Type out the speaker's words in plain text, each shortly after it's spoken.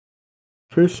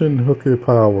Fishing hooky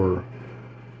power.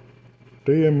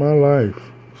 Day in my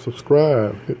life.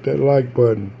 Subscribe. Hit that like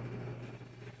button.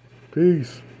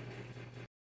 Peace.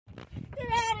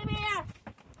 Get out of there!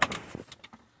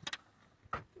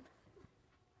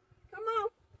 Come on.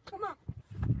 Come on.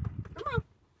 Come on.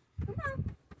 Come on.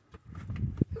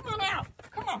 Come on out.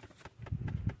 Come on.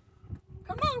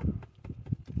 Come on.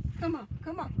 Come on.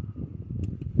 Come on.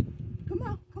 Come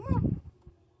on. Come on.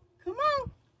 Come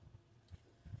on.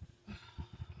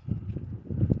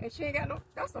 And she ain't got no,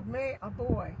 that's a man, a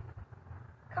boy.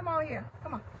 Come on here.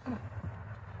 Come on. Come on.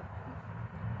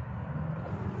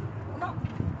 Come on.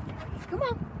 Come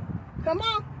on. Come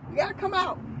on. You gotta come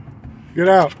out. Get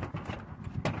out.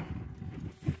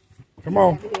 Come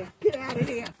on. Get out of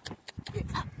there. Get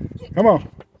out. Come on.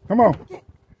 Come on. Get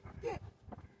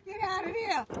out of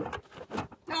there.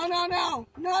 No, no, no.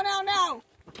 No, no, no.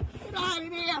 Get out of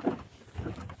there.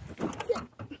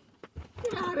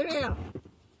 Get out of there.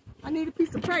 I need a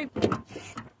piece of paper.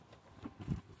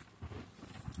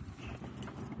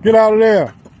 Get out of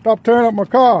there. Stop tearing up my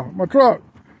car, my truck.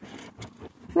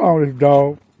 What's wrong with this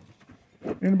dog?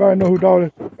 Anybody know who dog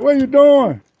is? What are you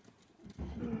doing?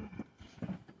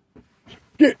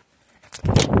 Get.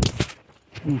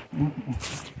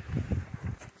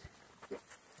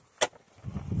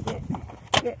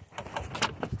 Get.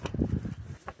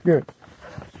 Get.